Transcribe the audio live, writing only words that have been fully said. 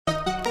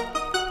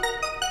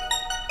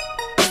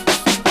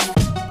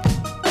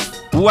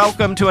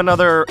Welcome to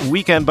another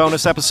weekend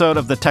bonus episode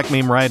of the Tech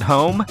Meme Ride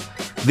Home,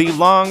 the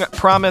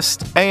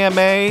long-promised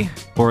AMA,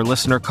 or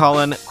listener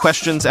call-in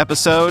questions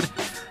episode.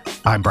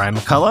 I'm Brian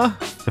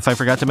McCullough, if I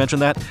forgot to mention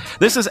that.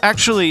 This is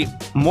actually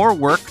more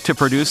work to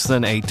produce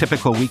than a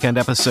typical weekend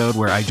episode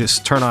where I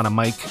just turn on a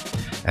mic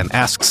and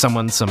ask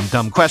someone some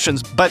dumb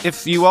questions. But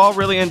if you all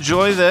really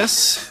enjoy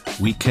this,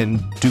 we can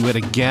do it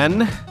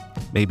again,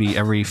 maybe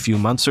every few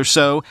months or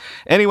so.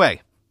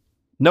 Anyway,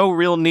 no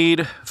real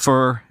need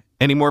for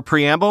any more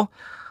preamble.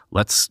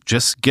 Let's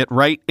just get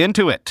right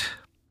into it.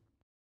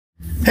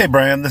 Hey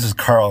Brian, this is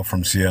Carl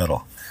from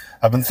Seattle.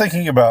 I've been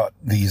thinking about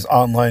these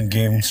online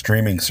game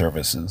streaming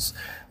services.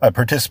 I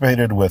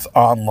participated with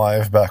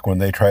OnLive back when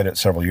they tried it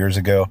several years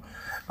ago.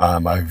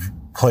 I've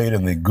played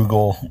in the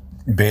Google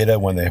beta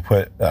when they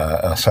put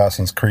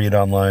Assassin's Creed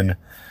online.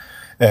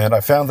 And I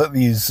found that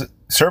these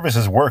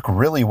services work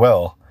really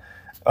well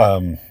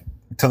to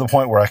the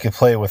point where I could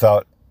play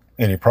without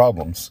any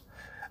problems.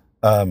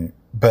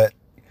 But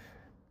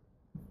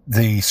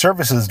the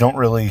services don't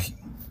really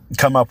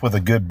come up with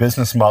a good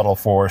business model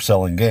for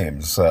selling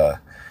games.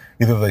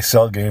 Either they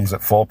sell games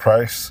at full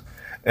price,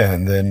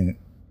 and then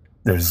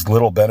there's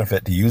little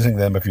benefit to using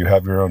them if you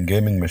have your own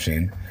gaming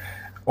machine,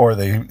 or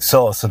they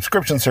sell a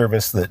subscription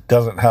service that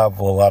doesn't have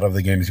a lot of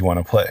the games you want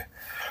to play.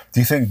 Do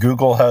you think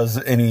Google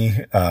has any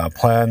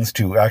plans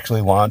to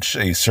actually launch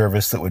a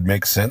service that would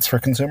make sense for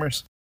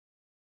consumers?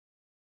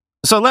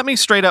 So let me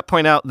straight up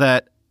point out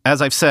that, as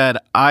I've said,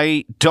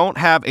 I don't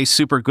have a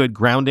super good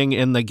grounding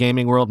in the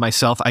gaming world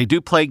myself. I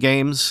do play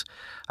games.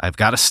 I've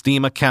got a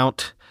Steam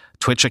account,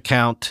 Twitch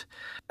account,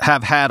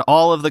 have had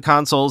all of the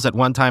consoles at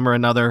one time or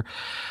another,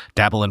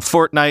 dabble in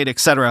Fortnite,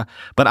 etc.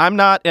 But I'm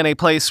not in a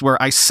place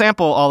where I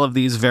sample all of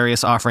these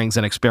various offerings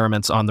and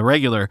experiments on the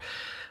regular.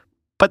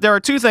 But there are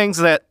two things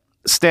that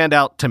stand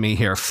out to me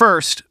here.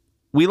 First,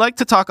 we like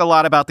to talk a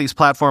lot about these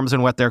platforms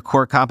and what their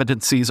core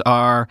competencies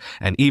are,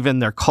 and even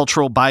their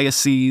cultural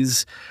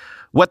biases,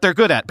 what they're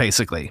good at,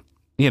 basically.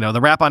 You know,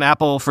 the rap on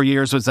Apple for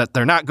years was that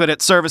they're not good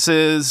at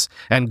services,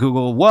 and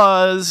Google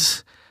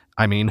was.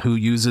 I mean, who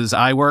uses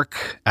iWork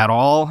at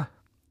all?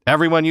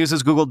 Everyone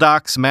uses Google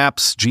Docs,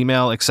 Maps,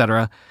 Gmail,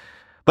 etc.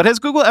 But has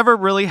Google ever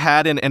really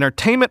had an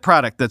entertainment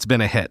product that's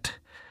been a hit?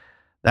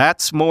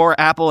 That's more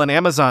Apple and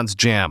Amazon's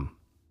jam,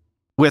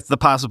 with the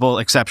possible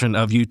exception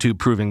of YouTube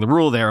proving the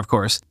rule there, of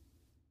course.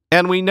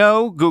 And we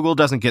know Google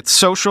doesn't get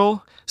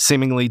social,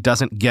 seemingly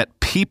doesn't get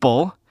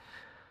people.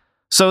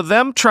 So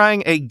them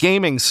trying a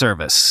gaming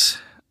service,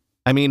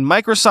 I mean,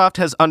 Microsoft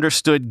has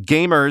understood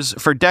gamers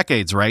for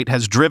decades, right?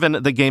 Has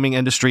driven the gaming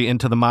industry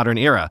into the modern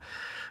era.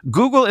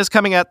 Google is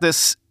coming at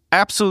this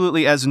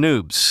absolutely as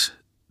noobs.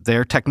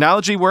 Their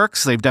technology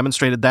works, they've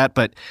demonstrated that,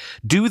 but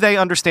do they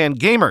understand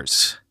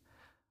gamers?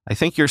 I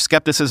think your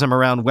skepticism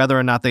around whether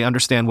or not they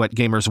understand what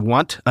gamers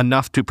want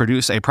enough to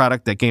produce a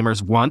product that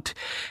gamers want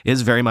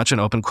is very much an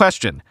open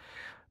question.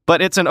 But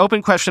it's an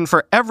open question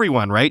for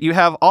everyone, right? You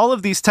have all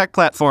of these tech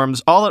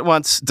platforms all at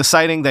once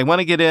deciding they want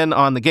to get in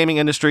on the gaming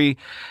industry,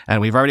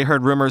 and we've already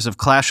heard rumors of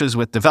clashes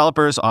with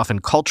developers, often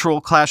cultural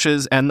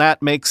clashes, and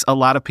that makes a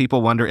lot of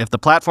people wonder if the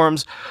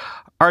platforms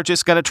are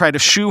just going to try to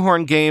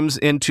shoehorn games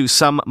into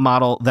some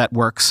model that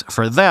works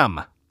for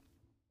them.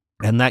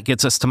 And that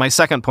gets us to my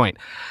second point.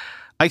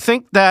 I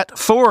think that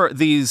for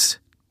these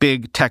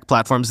big tech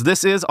platforms,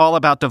 this is all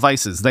about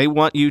devices. They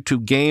want you to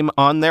game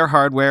on their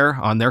hardware,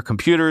 on their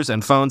computers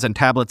and phones and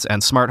tablets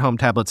and smart home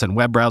tablets and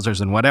web browsers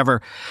and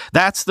whatever.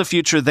 That's the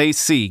future they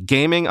see,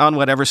 gaming on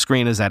whatever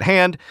screen is at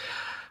hand.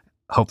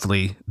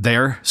 Hopefully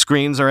their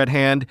screens are at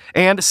hand,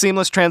 and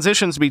seamless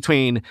transitions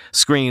between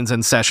screens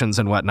and sessions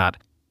and whatnot.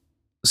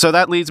 So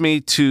that leads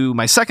me to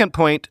my second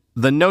point,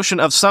 the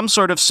notion of some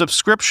sort of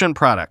subscription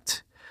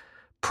product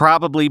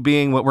probably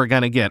being what we're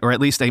going to get, or at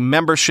least a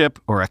membership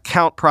or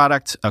account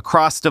product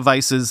across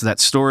devices that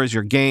stores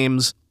your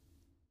games,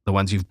 the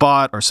ones you've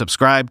bought or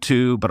subscribed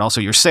to, but also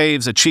your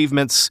saves,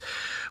 achievements,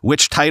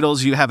 which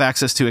titles you have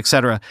access to,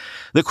 etc.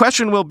 The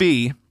question will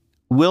be,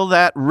 will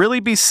that really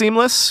be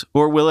seamless,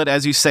 or will it,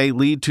 as you say,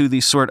 lead to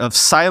the sort of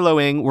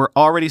siloing we're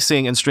already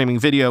seeing in streaming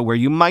video, where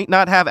you might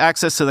not have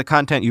access to the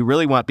content you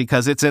really want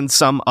because it's in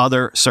some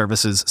other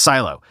service's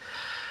silo?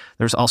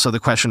 There's also the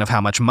question of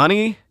how much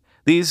money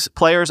these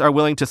players are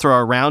willing to throw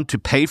around to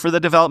pay for the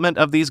development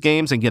of these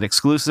games and get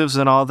exclusives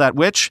and all of that,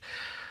 which,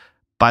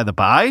 by the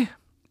by,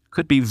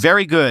 could be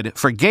very good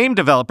for game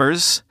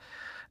developers,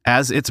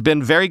 as it's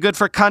been very good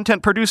for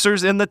content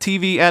producers in the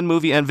TV and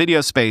movie and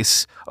video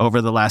space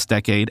over the last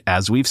decade,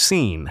 as we've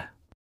seen.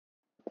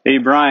 Hey,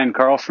 Brian,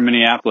 Carl from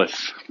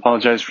Minneapolis.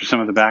 Apologize for some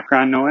of the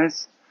background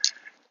noise.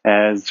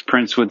 As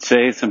Prince would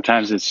say,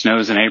 sometimes it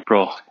snows in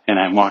April, and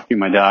I'm walking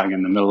my dog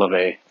in the middle of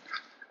a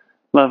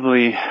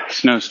lovely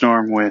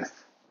snowstorm with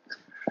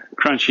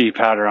crunchy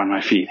powder on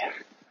my feet.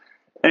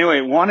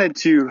 Anyway, wanted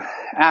to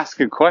ask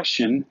a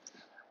question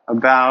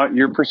about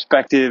your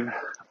perspective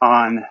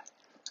on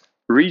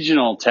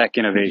regional tech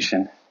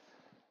innovation.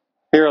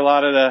 Hear a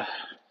lot of the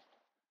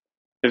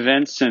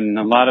events and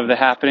a lot of the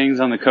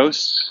happenings on the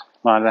coast,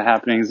 a lot of the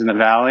happenings in the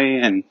valley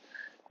and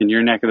in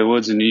your neck of the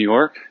woods in New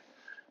York.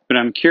 but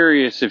I'm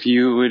curious if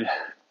you would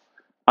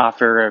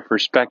offer a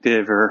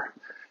perspective or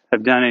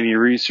have done any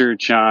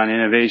research on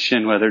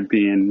innovation, whether it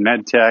be in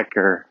medtech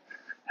or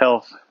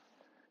health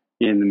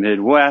in the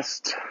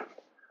Midwest,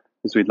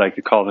 as we'd like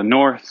to call the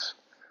North,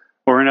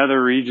 or in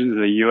other regions of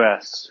the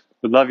U.S.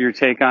 Would love your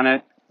take on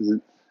it.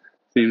 It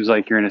seems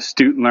like you're an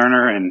astute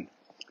learner and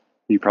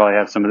you probably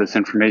have some of this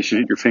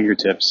information at your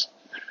fingertips.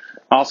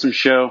 Awesome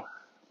show.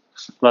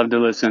 Love to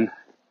listen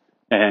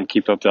and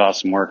keep up the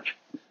awesome work.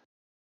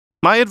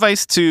 My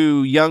advice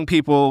to young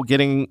people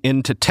getting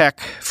into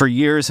tech for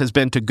years has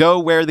been to go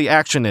where the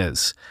action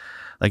is.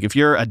 Like if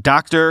you're a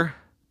doctor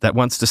that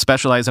wants to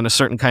specialize in a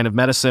certain kind of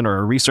medicine or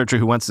a researcher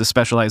who wants to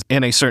specialize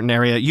in a certain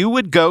area, you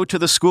would go to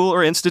the school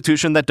or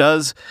institution that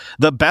does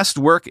the best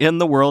work in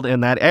the world in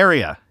that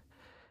area.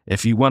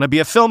 If you want to be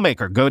a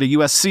filmmaker, go to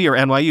USC or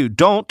NYU.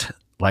 Don't,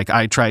 like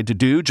I tried to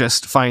do,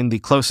 just find the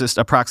closest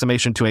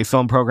approximation to a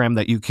film program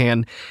that you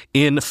can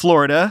in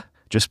Florida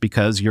just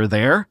because you're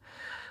there.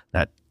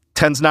 That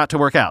tends not to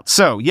work out.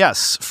 So,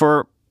 yes,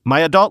 for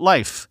my adult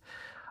life,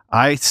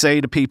 I say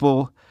to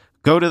people,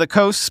 go to the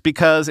coasts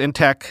because in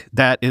tech,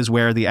 that is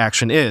where the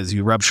action is.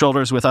 You rub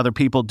shoulders with other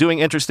people doing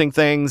interesting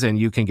things and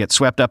you can get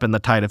swept up in the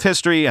tide of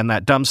history, and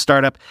that dumb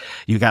startup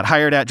you got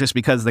hired at just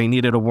because they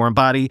needed a warm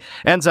body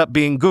ends up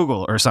being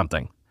Google or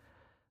something.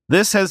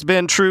 This has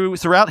been true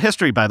throughout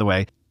history, by the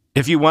way.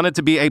 If you wanted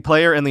to be a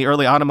player in the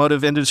early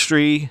automotive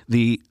industry,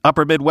 the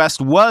upper Midwest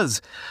was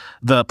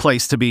the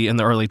place to be in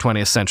the early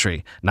 20th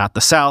century, not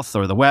the South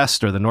or the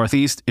West or the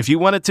Northeast. If you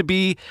wanted to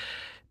be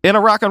in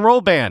a rock and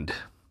roll band,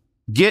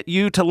 get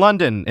you to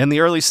London in the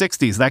early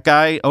 60s. That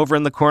guy over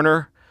in the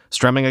corner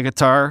strumming a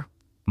guitar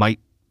might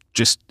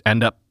just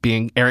end up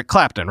being Eric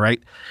Clapton,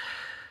 right?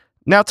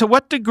 Now, to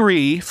what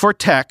degree for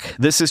tech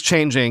this is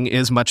changing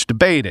is much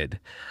debated.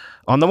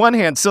 On the one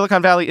hand,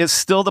 Silicon Valley is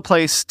still the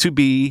place to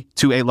be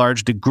to a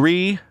large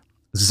degree.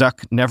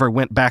 Zuck never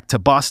went back to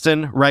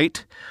Boston,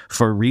 right?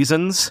 For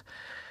reasons.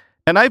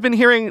 And I've been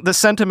hearing the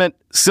sentiment,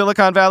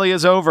 Silicon Valley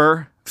is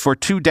over, for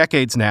 2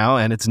 decades now,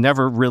 and it's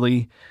never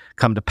really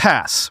come to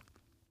pass.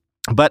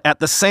 But at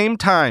the same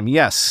time,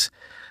 yes,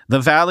 the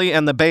Valley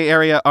and the Bay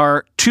Area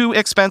are too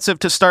expensive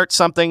to start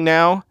something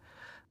now.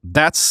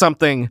 That's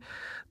something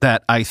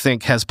that I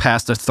think has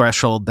passed a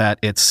threshold that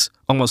it's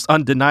almost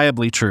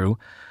undeniably true.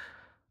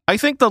 I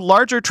think the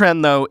larger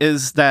trend, though,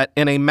 is that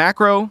in a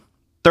macro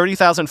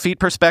 30,000 feet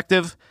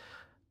perspective,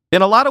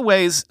 in a lot of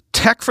ways,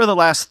 tech for the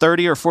last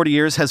 30 or 40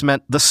 years has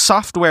meant the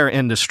software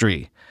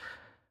industry.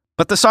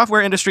 But the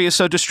software industry is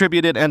so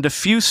distributed and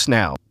diffuse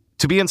now.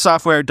 To be in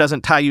software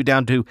doesn't tie you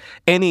down to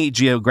any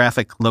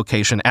geographic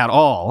location at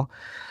all.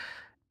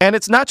 And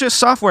it's not just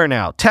software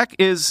now. Tech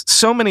is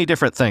so many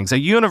different things, a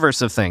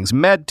universe of things.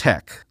 Med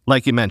tech,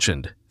 like you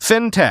mentioned,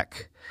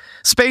 fintech,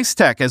 space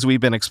tech, as we've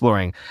been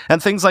exploring,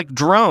 and things like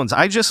drones.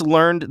 I just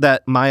learned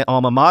that my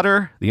alma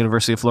mater, the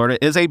University of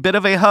Florida, is a bit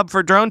of a hub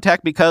for drone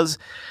tech because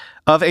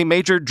of a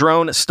major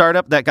drone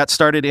startup that got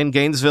started in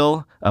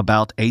Gainesville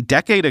about a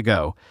decade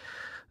ago.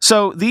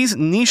 So these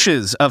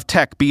niches of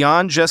tech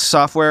beyond just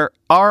software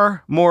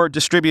are more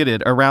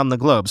distributed around the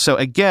globe. So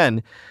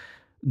again,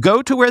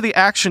 go to where the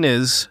action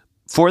is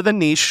for the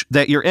niche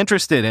that you're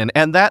interested in,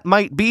 and that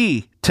might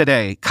be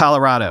today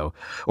Colorado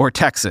or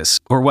Texas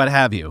or what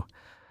have you.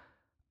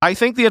 I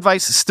think the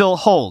advice still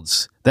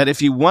holds that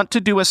if you want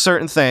to do a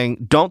certain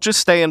thing, don't just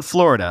stay in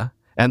Florida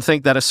and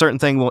think that a certain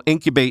thing will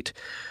incubate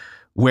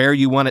where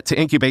you want it to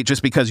incubate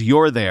just because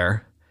you're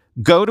there.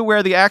 Go to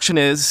where the action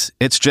is.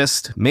 It's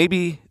just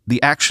maybe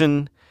the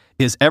action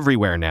is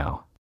everywhere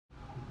now.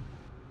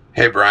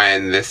 Hey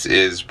Brian, this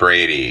is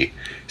Brady.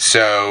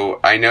 So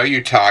I know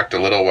you talked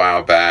a little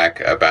while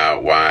back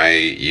about why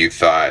you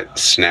thought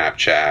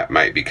Snapchat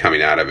might be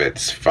coming out of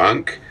its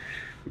funk,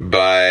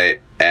 but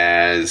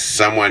as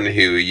someone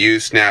who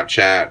used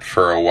Snapchat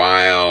for a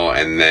while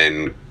and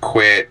then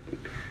quit,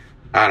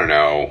 I don't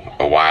know,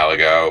 a while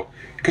ago,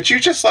 could you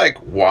just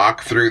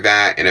walk through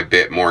that in a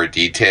bit more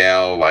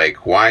detail?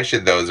 Why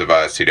should those of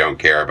us who don't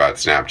care about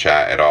Snapchat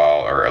at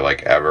all or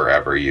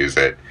ever use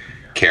it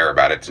care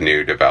about its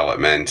new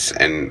developments?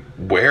 And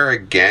where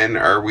again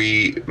are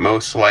we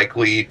most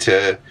likely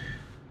to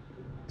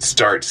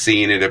start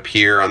seeing it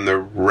appear on the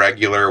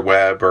regular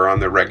web or on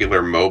the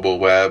regular mobile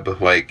web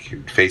like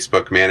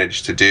Facebook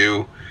managed to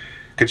do?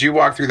 Could you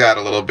walk through that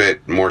a little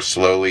bit more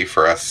slowly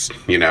for us,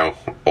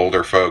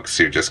 older folks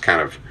who just kind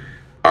of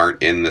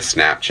aren't in the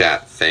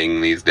Snapchat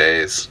thing these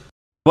days?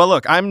 Well,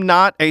 look, I'm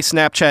not a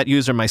Snapchat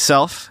user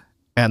myself,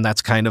 and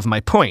that's kind of my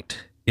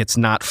point. It's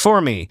not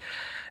for me.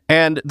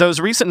 And those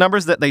recent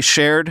numbers that they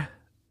shared,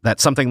 that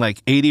something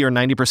like 80 or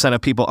 90%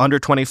 of people under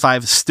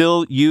 25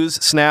 still use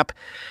Snap,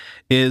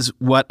 is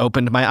what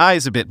opened my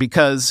eyes a bit,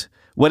 because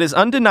what is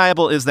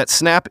undeniable is that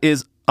Snap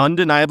is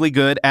undeniably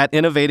good at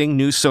innovating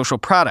new social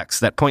products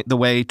that point the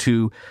way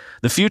to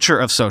the future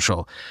of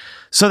social.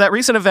 So that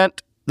recent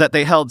event that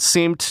they held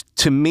seemed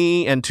to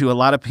me and to a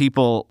lot of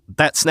people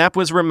that Snap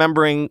was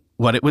remembering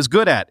what it was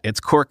good at, its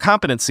core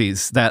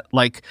competencies, that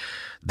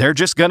they're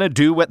just going to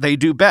do what they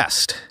do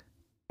best.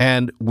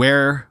 And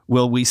where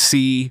will we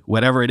see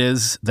whatever it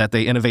is that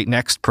they innovate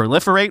next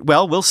proliferate?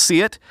 Well, we'll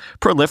see it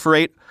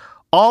proliferate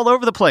all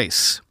over the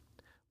place,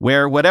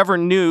 where whatever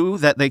new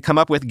that they come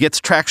up with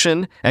gets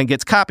traction and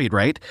gets copied,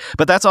 right?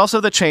 But that's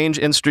also the change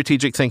in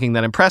strategic thinking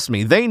that impressed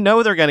me. They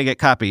know they're going to get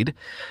copied.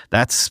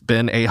 That's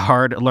been a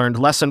hard-learned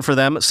lesson for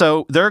them.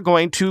 So they're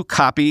going to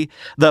copy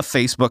the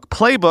Facebook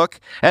playbook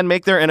and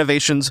make their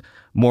innovations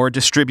more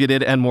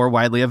distributed and more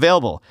widely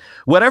available.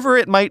 Whatever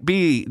it might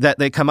be that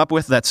they come up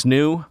with that's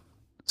new,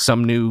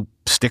 some new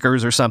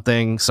stickers or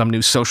something, some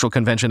new social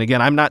convention.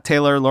 Again, I'm not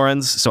Taylor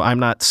Lorenz, so I'm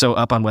not so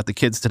up on what the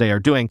kids today are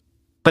doing.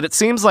 But it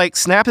seems like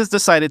Snap has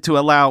decided to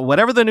allow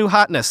whatever the new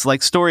hotness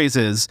like Stories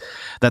is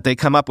that they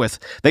come up with,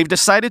 they've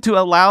decided to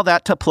allow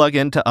that to plug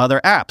into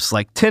other apps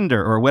like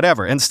Tinder or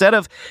whatever. Instead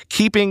of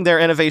keeping their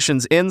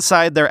innovations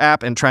inside their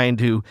app and trying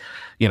to,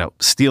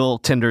 steal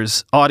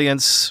Tinder's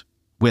audience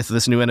with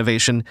this new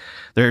innovation,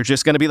 they're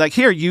just going to be like,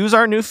 here, use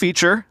our new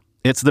feature.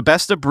 It's the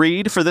best of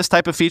breed for this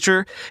type of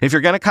feature. If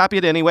you're going to copy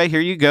it anyway,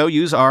 here you go.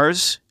 Use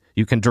ours.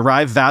 You can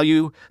derive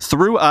value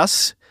through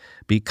us,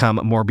 become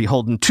more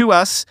beholden to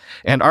us,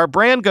 and our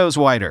brand goes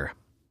wider.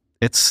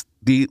 It's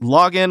the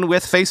login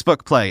with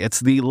Facebook play. It's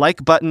the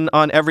like button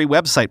on every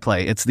website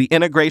play. It's the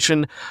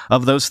integration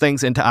of those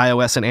things into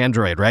iOS and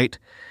Android, right?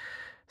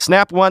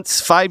 Snap wants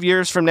 5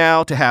 years from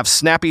now to have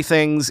snappy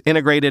things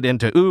integrated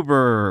into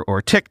Uber or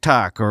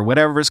TikTok or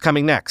whatever's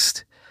coming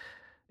next.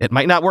 It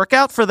might not work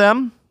out for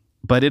them,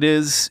 but it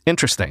is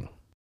interesting.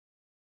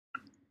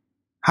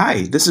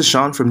 Hi, this is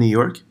Sean from New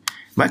York.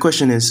 My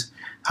question is,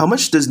 how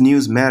much does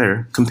news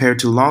matter compared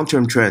to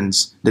long-term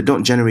trends that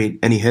don't generate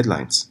any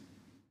headlines?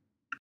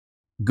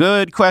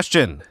 Good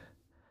question.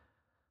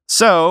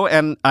 So,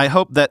 and I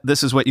hope that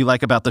this is what you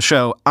like about the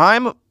show,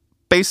 I'm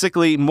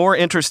basically more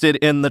interested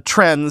in the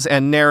trends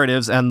and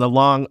narratives and the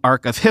long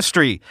arc of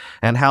history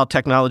and how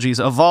technologies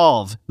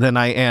evolve than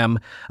I am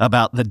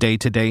about the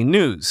day-to-day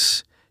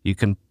news. You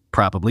can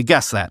probably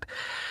guess that.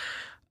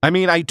 I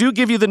mean, I do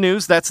give you the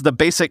news. That's the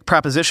basic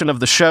proposition of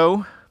the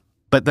show.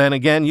 But then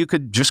again, you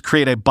could just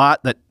create a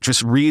bot that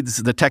just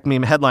reads the tech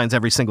meme headlines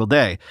every single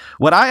day.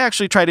 What I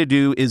actually try to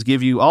do is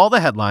give you all the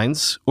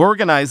headlines,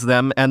 organize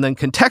them, and then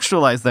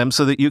contextualize them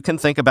so that you can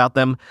think about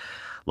them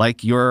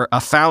like you're a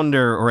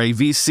founder or a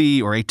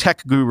VC or a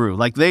tech guru,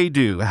 like they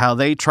do, how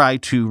they try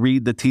to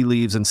read the tea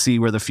leaves and see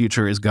where the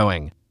future is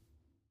going.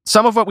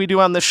 Some of what we do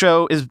on this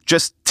show is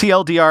just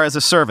TLDR as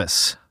a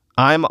service.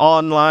 I'm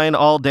online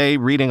all day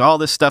reading all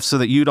this stuff so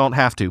that you don't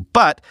have to.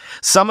 But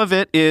some of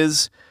it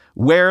is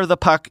where the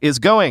puck is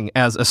going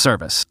as a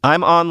service.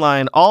 I'm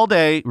online all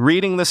day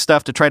reading this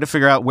stuff to try to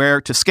figure out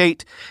where to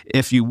skate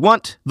if you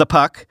want the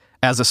puck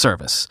as a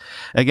service.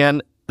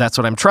 Again, that's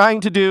what I'm trying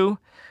to do,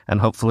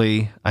 and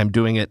hopefully I'm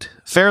doing it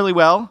fairly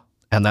well,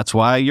 and that's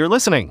why you're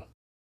listening.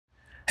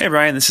 Hey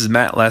Brian, this is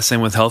Matt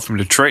Lassen with Health from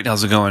Detroit.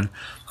 How's it going?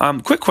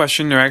 Quick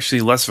question, or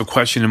actually less of a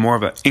question and more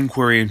of an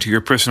inquiry into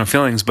your personal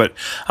feelings, but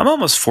I'm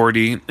almost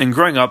 40, and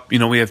growing up,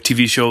 we have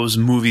TV shows,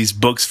 movies,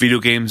 books, video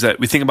games that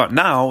we think about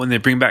now, and they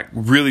bring back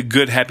really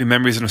good, happy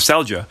memories and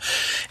nostalgia.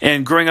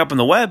 And growing up on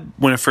the web,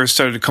 when it first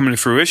started coming to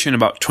fruition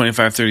about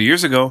 25, 30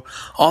 years ago,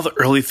 all the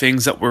early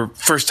things that were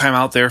first time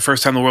out there,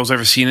 first time the world's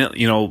ever seen it,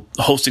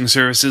 hosting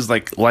services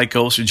like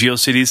Lycos or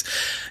GeoCities,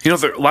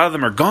 a lot of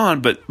them are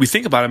gone, but we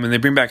think about them and they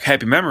bring back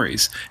happy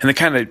memories. And they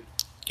kind of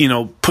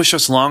push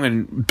us along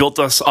and built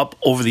us up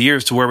over the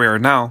years to where we are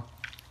now.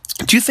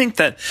 Do you think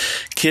that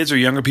kids or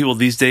younger people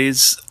these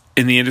days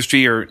in the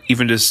industry, or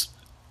even just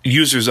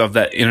users of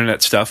that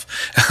internet stuff,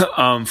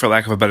 for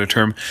lack of a better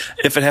term,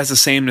 if it has the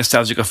same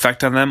nostalgic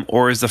effect on them,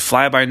 or is the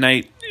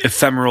fly-by-night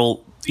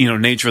ephemeral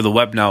nature of the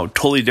web now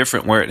totally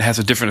different, where it has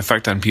a different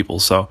effect on people?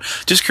 So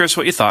just curious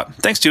what you thought.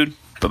 Thanks, dude.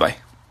 Bye-bye.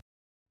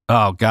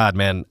 Oh, God,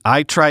 man.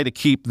 I try to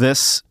keep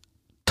this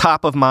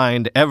top of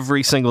mind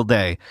every single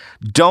day.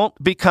 Don't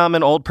become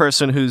an old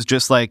person who's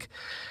just like,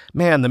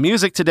 man, the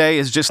music today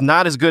is just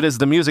not as good as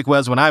the music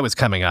was when I was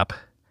coming up.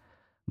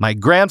 My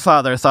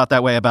grandfather thought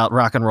that way about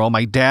rock and roll.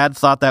 My dad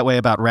thought that way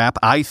about rap.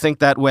 I think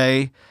that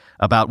way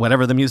about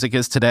whatever the music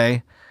is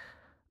today.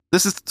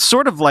 This is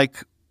sort of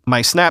like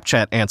my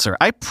Snapchat answer.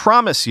 I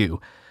promise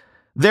you,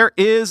 there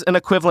is an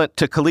equivalent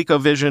to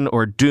ColecoVision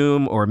or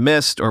Doom or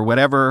Myst or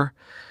whatever.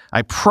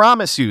 I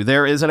promise you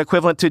there is an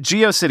equivalent to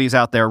GeoCities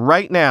out there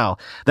right now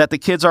that the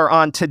kids are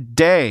on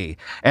today,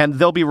 and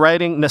they'll be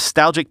writing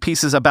nostalgic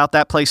pieces about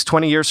that place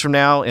 20 years from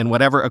now in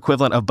whatever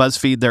equivalent of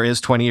BuzzFeed there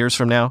is 20 years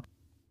from now.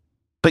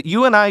 But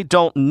you and I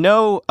don't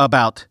know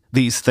about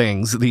these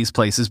things, these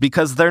places,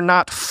 because they're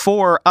not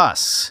for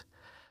us.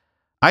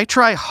 I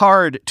try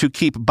hard to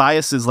keep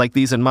biases like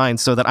these in mind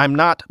so that I'm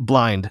not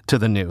blind to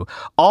the new.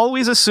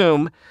 Always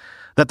assume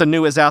that the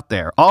new is out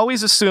there.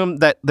 Always assume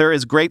that there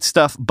is great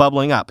stuff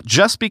bubbling up.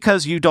 Just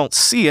because you don't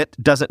see it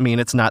doesn't mean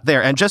it's not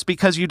there. And just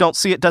because you don't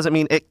see it doesn't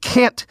mean it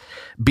can't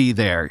be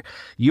there.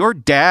 Your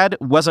dad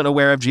wasn't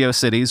aware of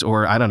GeoCities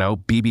or,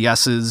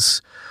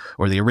 BBS's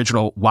or the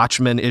original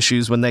Watchmen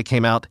issues when they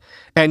came out.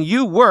 And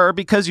you were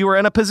because you were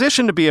in a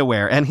position to be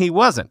aware, and he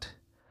wasn't.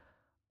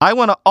 I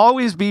want to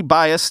always be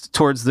biased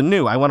towards the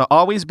new. I want to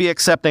always be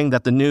accepting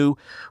that the new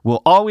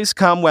will always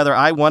come whether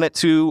I want it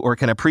to or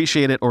can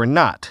appreciate it or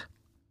not.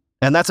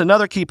 And that's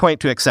another key point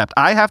to accept.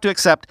 I have to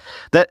accept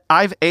that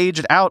I've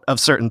aged out of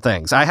certain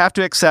things. I have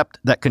to accept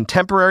that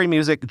contemporary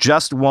music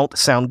just won't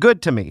sound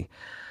good to me.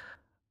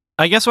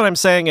 I guess what I'm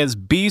saying is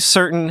be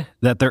certain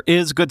that there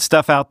is good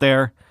stuff out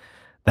there,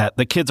 that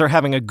the kids are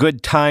having a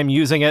good time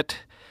using it,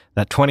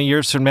 that 20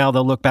 years from now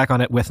they'll look back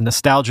on it with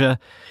nostalgia.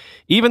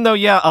 Even though,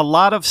 yeah, a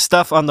lot of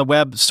stuff on the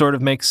web sort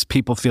of makes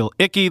people feel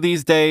icky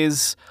these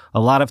days, a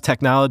lot of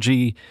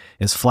technology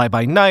is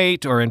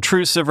fly-by-night or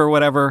intrusive or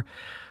whatever,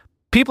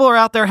 people are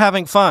out there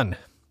having fun.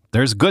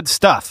 There's good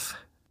stuff.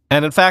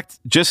 And in fact,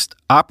 just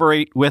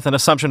operate with an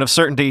assumption of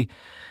certainty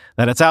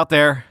that it's out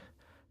there,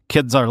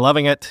 kids are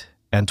loving it,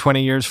 and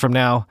 20 years from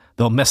now,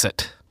 they'll miss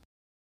it.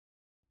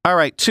 All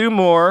right, 2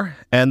 more,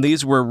 and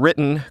these were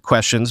written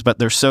questions, but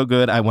they're so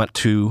good I want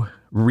to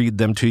read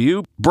them to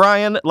you.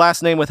 Brian,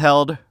 last name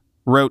withheld,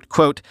 wrote,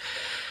 quote,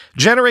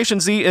 Generation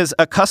Z is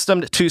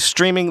accustomed to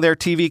streaming their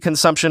TV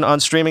consumption on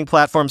streaming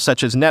platforms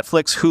such as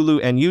Netflix,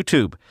 Hulu, and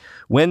YouTube.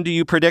 When do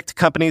you predict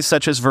companies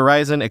such as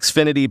Verizon,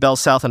 Xfinity, Bell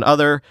South, and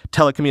other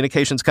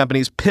telecommunications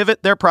companies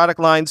pivot their product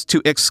lines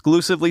to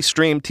exclusively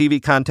stream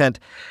TV content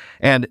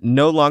and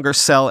no longer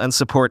sell and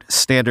support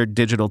standard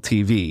digital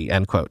TV,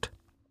 end quote.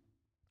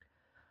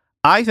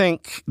 I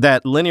think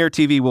that linear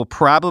TV will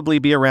probably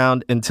be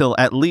around until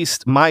at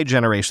least my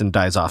generation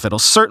dies off. It'll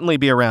certainly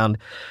be around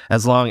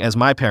as long as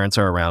my parents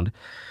are around.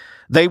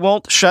 They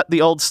won't shut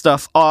the old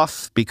stuff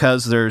off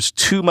because there's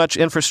too much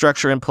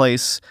infrastructure in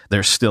place.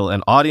 There's still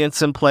an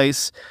audience in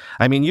place.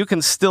 I mean, you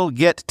can still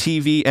get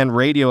TV and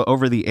radio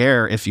over the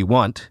air if you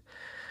want.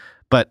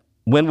 But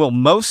when will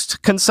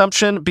most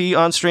consumption be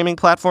on streaming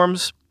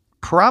platforms?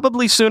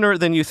 Probably sooner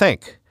than you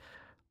think.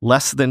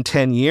 Less than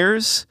 10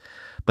 years,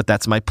 but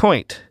that's my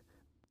point.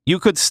 You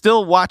could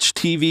still watch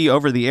TV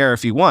over the air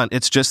if you want.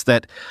 It's just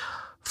that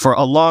for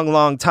a long,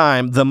 long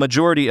time, the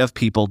majority of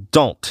people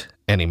don't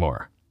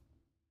anymore.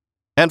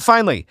 And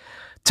finally,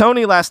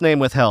 Tony, last name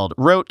withheld,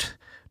 wrote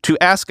to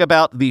ask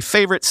about the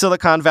favorite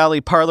Silicon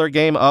Valley parlor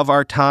game of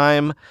our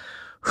time.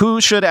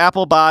 Who should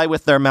Apple buy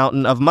with their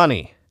mountain of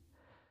money?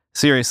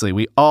 Seriously,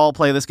 we all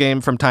play this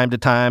game from time to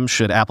time.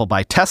 Should Apple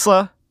buy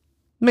Tesla?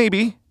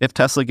 Maybe, if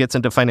Tesla gets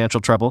into financial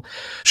trouble.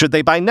 Should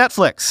they buy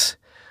Netflix?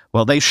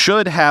 Well, they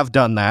should have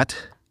done that,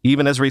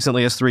 even as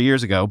recently as 3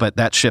 years ago, but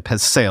that ship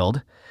has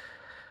sailed.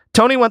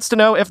 Tony wants to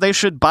know if they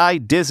should buy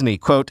Disney.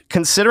 Quote,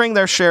 considering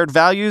their shared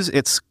values,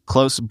 its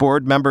close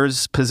board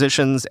members'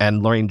 positions,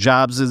 and Laurene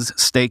Jobs'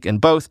 stake in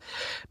both,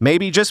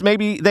 maybe, just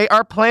maybe, they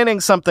are planning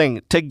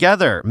something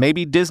together.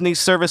 Maybe Disney's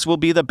service will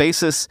be the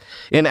basis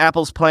in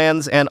Apple's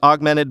plans and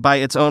augmented by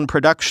its own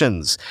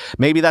productions.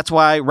 Maybe that's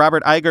why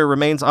Robert Iger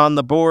remains on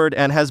the board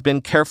and has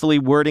been carefully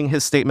wording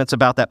his statements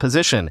about that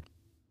position.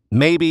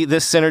 Maybe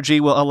this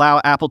synergy will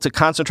allow Apple to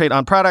concentrate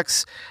on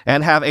products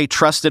and have a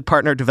trusted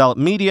partner develop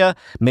media.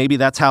 Maybe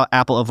that's how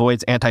Apple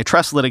avoids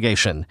antitrust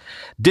litigation.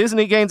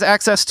 Disney gains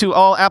access to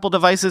all Apple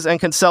devices and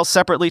can sell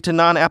separately to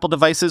non-Apple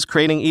devices,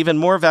 creating even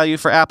more value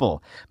for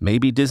Apple.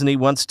 Maybe Disney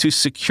wants to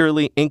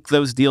securely ink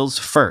those deals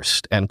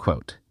first, end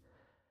quote.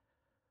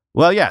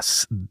 Well,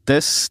 yes,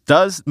 this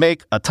does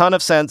make a ton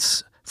of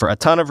sense for a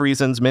ton of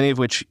reasons, many of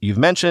which you've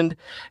mentioned.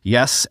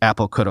 Yes,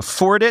 Apple could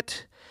afford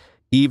it,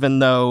 even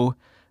though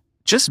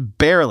just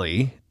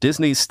barely,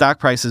 Disney's stock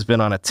price has been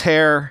on a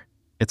tear.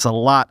 It's a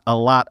lot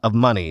of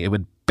money. It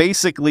would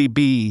basically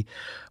be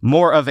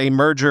more of a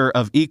merger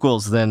of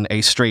equals than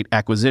a straight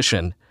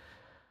acquisition.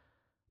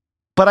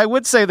 But I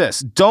would say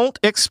this, don't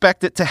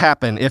expect it to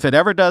happen, if it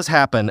ever does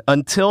happen,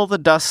 until the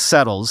dust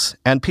settles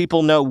and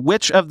people know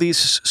which of these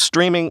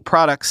streaming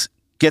products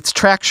gets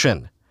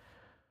traction.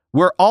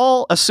 We're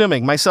all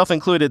assuming, myself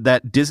included,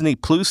 that Disney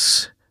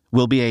Plus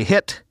will be a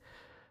hit,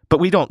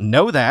 but we don't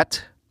know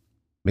that.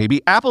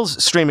 Maybe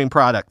Apple's streaming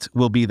product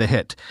will be the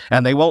hit,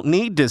 and they won't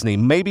need Disney.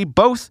 Maybe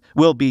both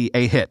will be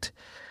a hit,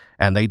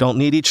 and they don't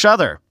need each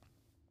other.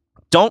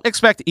 Don't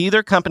expect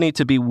either company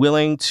to be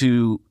willing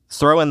to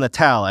throw in the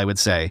towel, I would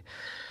say.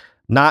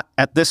 Not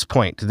at this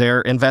point.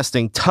 They're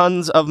investing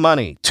tons of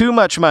money, too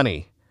much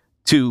money,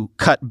 to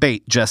cut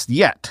bait just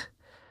yet.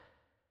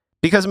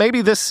 Because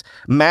maybe this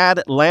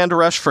mad land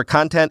rush for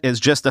content is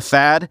just a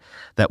fad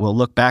that we'll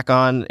look back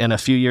on in a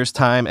few years'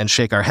 time and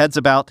shake our heads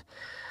about.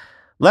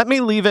 Let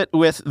me leave it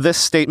with this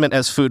statement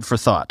as food for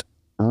thought.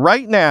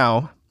 Right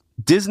now,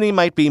 Disney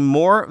might be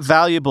more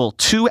valuable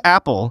to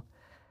Apple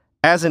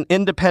as an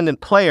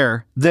independent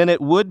player than it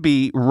would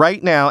be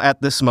right now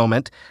at this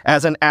moment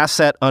as an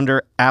asset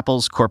under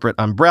Apple's corporate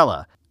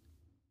umbrella.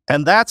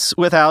 And that's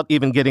without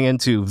even getting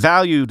into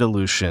value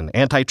dilution,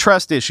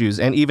 antitrust issues,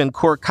 and even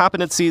core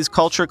competencies,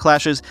 culture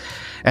clashes,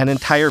 and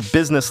entire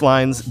business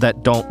lines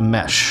that don't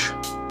mesh.